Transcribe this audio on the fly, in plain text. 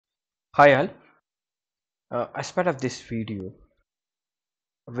Hi all. As part of this video,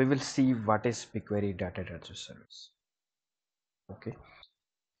 we will see what is Bigquery data transfer service. Okay.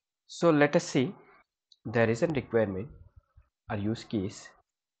 So let us see there is a requirement or use case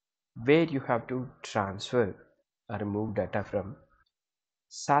where you have to transfer or remove data from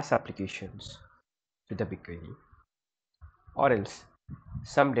SaaS applications to the Bigquery, or else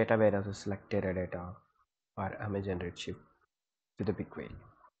some data warehouses like Teradata or Amazon Redshift to the Bigquery,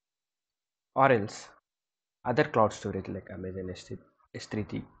 or else other cloud storage like Amazon S3,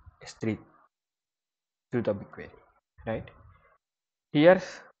 S3 to the Bigquery, right? Here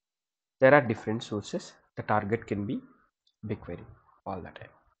there are different sources. The target can be BigQuery all the time.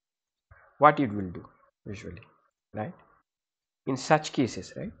 What it will do usually, right? In such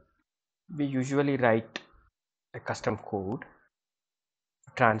cases, right, we usually write a custom code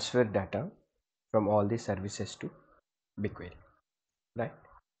to transfer data from all these services to BigQuery, right?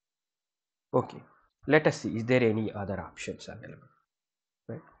 Okay. Let us see, is there any other options available,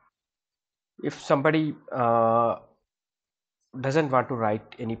 right? If somebody doesn't want to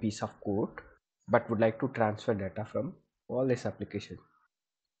write any piece of code but would like to transfer data from all this application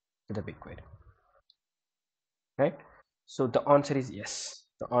to the BigQuery, right? So the answer is yes.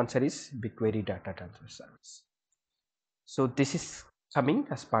 The answer is BigQuery data transfer service. So this is coming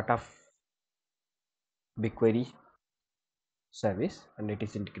as part of BigQuery service and it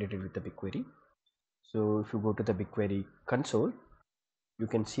is integrated with the BigQuery. So if you go to the BigQuery console, you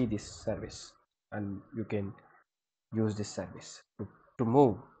can see this service and you can use this service to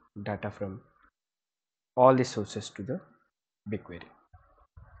move data from all the sources to the BigQuery.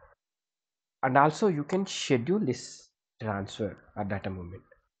 And also you can schedule this transfer or data movement,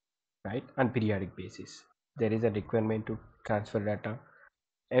 right, on periodic basis. There is a requirement to transfer data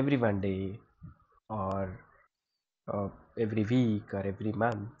every 1 day or uh, every week or every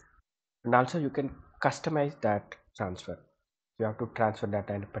month, and also you can customize that transfer. You have to transfer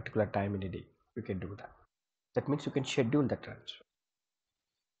data in a particular time in a day, you can do that. That means you can schedule the transfer.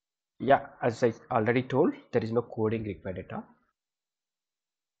 Yeah, as I already told, there is no coding required at all,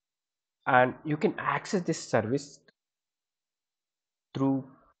 and you can access this service through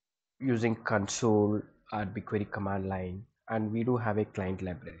using console or BigQuery command line, and we do have a client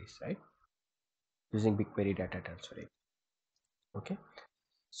libraries, right, using BigQuery data transfer. Okay,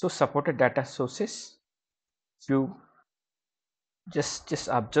 so supported data sources, you just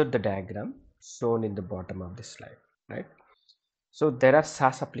observe the diagram shown in the bottom of the slide, right? So there are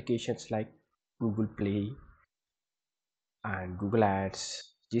SaaS applications like Google Play and Google Ads,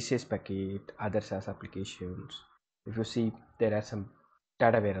 GCS packet, other SaaS applications. If you see, there are some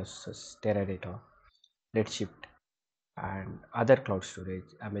data warehouses, Teradata, Redshift, and other cloud storage,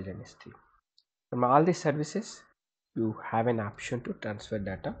 Amazon S3. From all these services, you have an option to transfer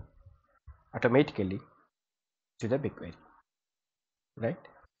data automatically to the BigQuery, right?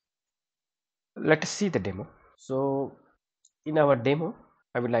 Let us see the demo. So in our demo,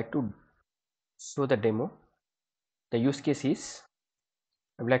 I would like to show the demo. The use case is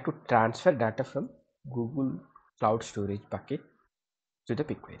I would like to transfer data from Google Cloud Storage bucket to the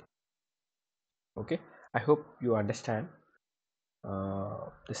BigQuery. Okay, I hope you understand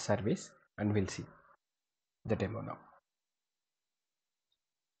this service, and we'll see the demo now.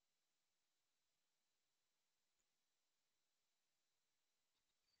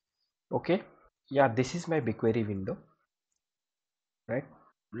 Okay, yeah, this is my BigQuery window, right?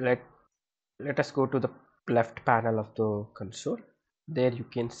 Let let us go to the left panel of the console. There you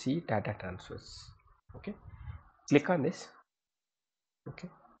can see data transfers. Okay, click on this. Okay,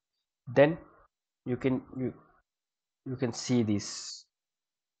 then you can you can see these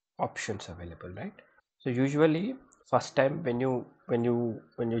options available, right? So usually first time when you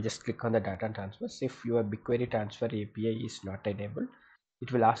just click on the data transfers, if your BigQuery transfer API is not enabled,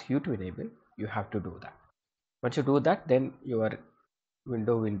 it will ask you to enable. You have to do that. Once you do that, then your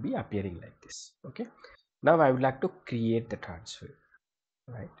window will be appearing like this. Okay, now I would like to create the transfer,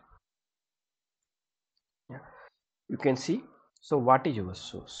 right? Yeah, you can see. So what is your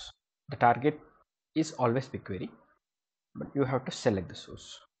source? The target is always BigQuery, but you have to select the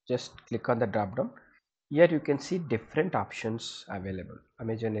source. Just click on the drop down. Here you can see different options available.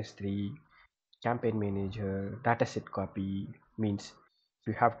 Amazon S3, campaign manager, dataset copy, means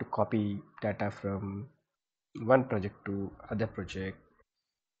you have to copy data from one project to other project,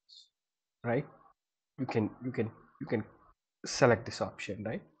 right? You can select this option,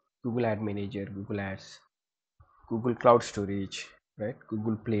 right? Google Ad Manager, Google Ads, Google Cloud Storage, right?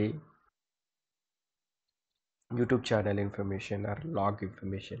 Google Play, YouTube channel information or log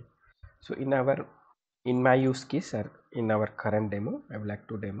information. So in my use case or in our current demo, I would like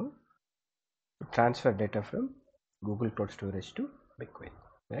to demo. transfer data from Google Cloud Storage to BigQuery.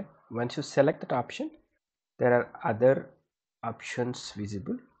 Right? Once you select that option, there are other options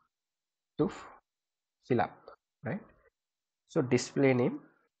visible to fill up. Right? So display name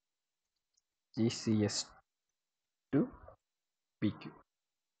GCS to PQ.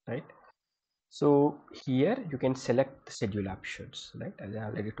 Right? So here you can select the schedule options. Right? As I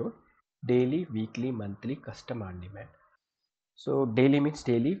already told, daily, weekly, monthly, custom, on demand. So daily means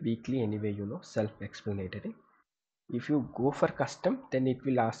daily, weekly, anyway, self-explanatory. If you go for custom, then it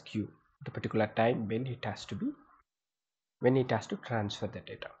will ask you the particular time when it has to be, when it has to transfer the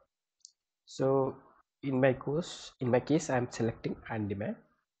data. So in my case, I am selecting on demand.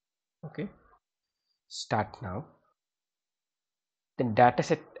 Okay, start now. Then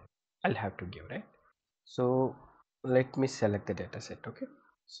dataset I'll have to give, right? So let me select the dataset. Okay,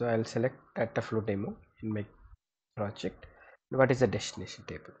 so I'll select data flow demo in my project. What is the destination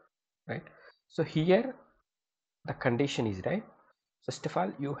table, right? So here the condition is, right, first of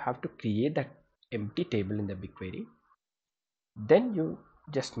all you have to create that empty table in the BigQuery, then you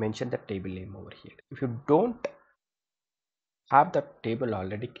just mention the table name over here. If you don't have the table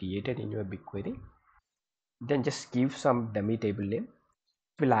already created in your BigQuery, then just give some dummy table name.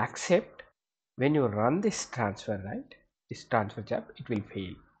 It will accept. When you run this transfer, right, this transfer job, it will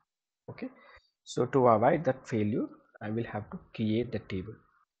fail. Okay, so to avoid that failure, I will have to create the table.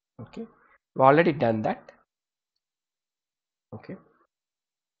 Okay, we've already done that. Okay,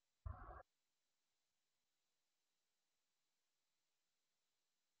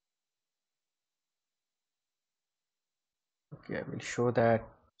 okay, I will show that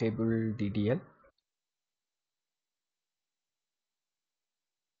table DDL.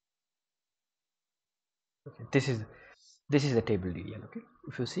 Okay, this is the table DDL. Okay,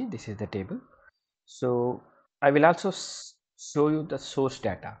 if you see, this is the table. So I will also show you the source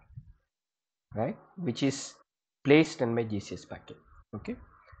data, right, which is placed in my GCS bucket. Okay,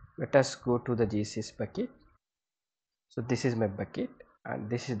 let us go to the GCS bucket. So this is my bucket and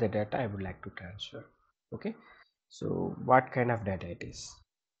this is the data I would like to transfer. Okay, so what kind of data it is?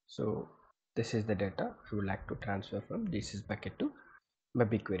 So this is the data I would like to transfer from GCS bucket to my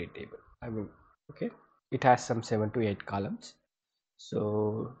BigQuery table. I will, okay, it has some 7 to 8 columns.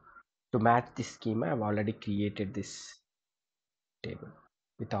 So to match this schema, I've already created this table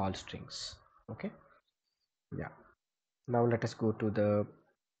with all strings. Okay, yeah. Now let us go to the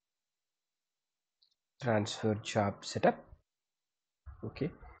transfer job setup. Okay,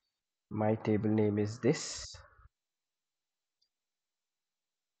 my table name is this.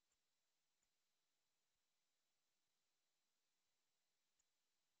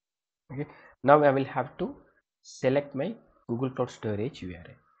 Okay, now I will have to select my Google Cloud Storage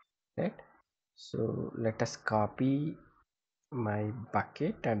URL, right? So let us copy my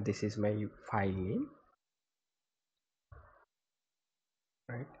bucket and this is my file name,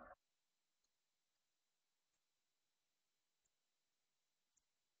 right?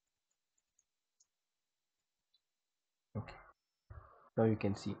 Okay, now you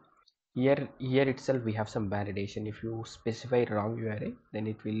can see here itself we have some validation. If you specify wrong URL, then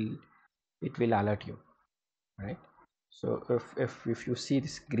it will alert you, right? So if you see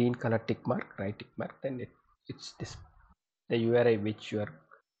this green color tick mark, right, tick mark, then it's this, the URI which you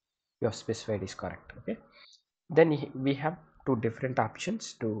have specified is correct. Okay, then we have two different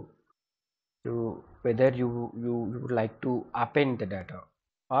options to whether you would like to append the data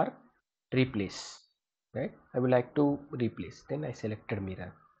or replace, right? I would like to replace, then I selected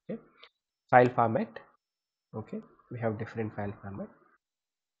mirror. Okay, file format. Okay, we have different file format.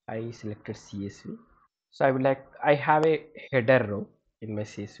 I selected CSV. So I have a header row in my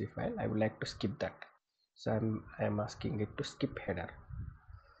CSV file. I would like to skip that. So I'm asking it to skip header.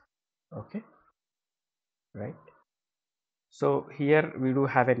 Okay, right. So here we do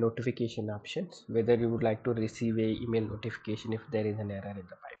have a notification options, whether you would like to receive a email notification if there is an error in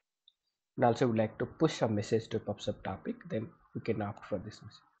the pipe. And also would like to push a message to pop up topic, then you can opt for this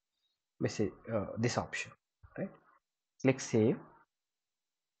message, this option, right? Click save.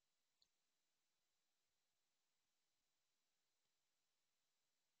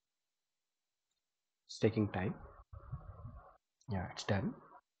 It's taking time. Yeah, it's done.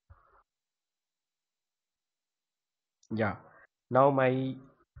 Yeah, now my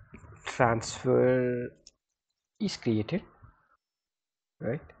transfer is created,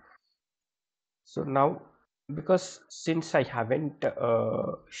 right? So now, because since I haven't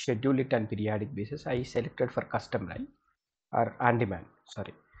scheduled it on periodic basis, I selected for custom, right, or on demand,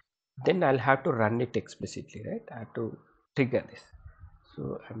 sorry. Then I'll have to run it explicitly, right? I have to trigger this.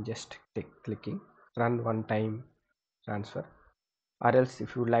 So I'm just clicking run one time transfer, or else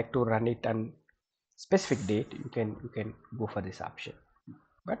if you like to run it on specific date, you can go for this option,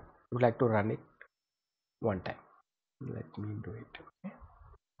 but I would like to run it one time. Let me do it. Okay,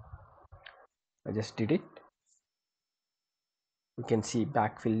 I just did it. You can see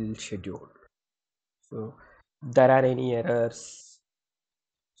backfill schedule. So if there are any errors,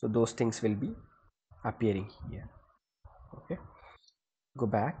 so those things will be appearing here. Okay, go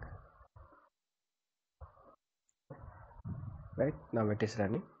back. Right now it is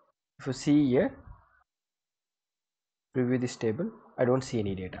running. If you see here, preview this table, I don't see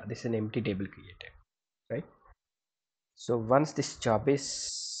any data. This is an empty table created, right? So once this job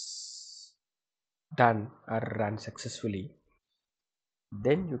is done or run successfully,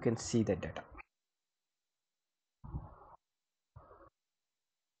 then you can see the data,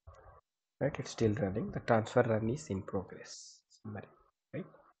 right? It's still running. The transfer run is in progress. Summary, right?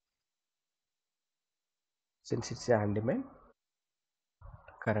 Since it's on demand,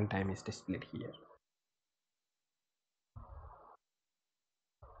 current time is displayed here.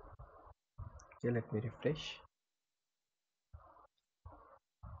 Okay, let me refresh.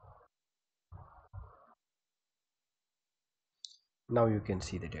 Now you can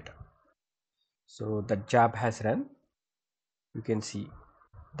see the data. So the job has run. You can see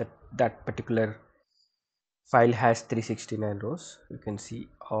that that particular file has 369 rows. You can see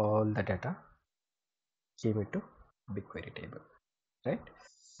all the data came into BigQuery table, right?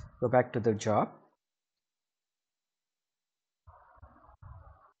 Go back to the job.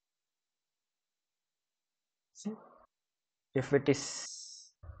 See, if it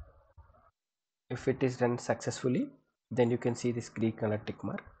is done successfully, then you can see this green color tick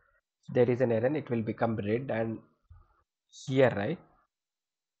mark. If there is an error, it will become red, and here, right,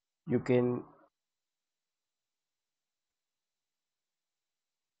 you can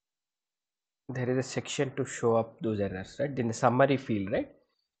there is a section to show up those errors, right, in the summary field, right?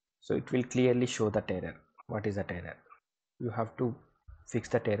 So it will clearly show that error. What is that error? You have to fix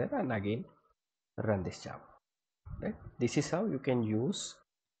that error and again run this job, right? This is how you can use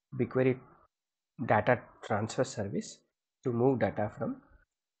BigQuery data transfer service to move data from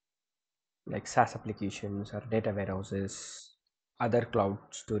like SaaS applications or data warehouses, other cloud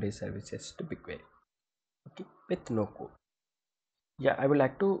storage services to BigQuery. Okay, with no code. Yeah, I would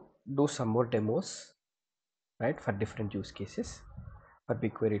like to do some more demos, right, for different use cases for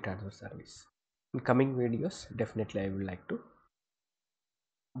BigQuery transfer service. In coming videos, definitely I would like to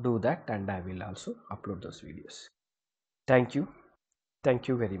do that, and I will also upload those videos. Thank you. Thank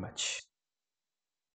you very much.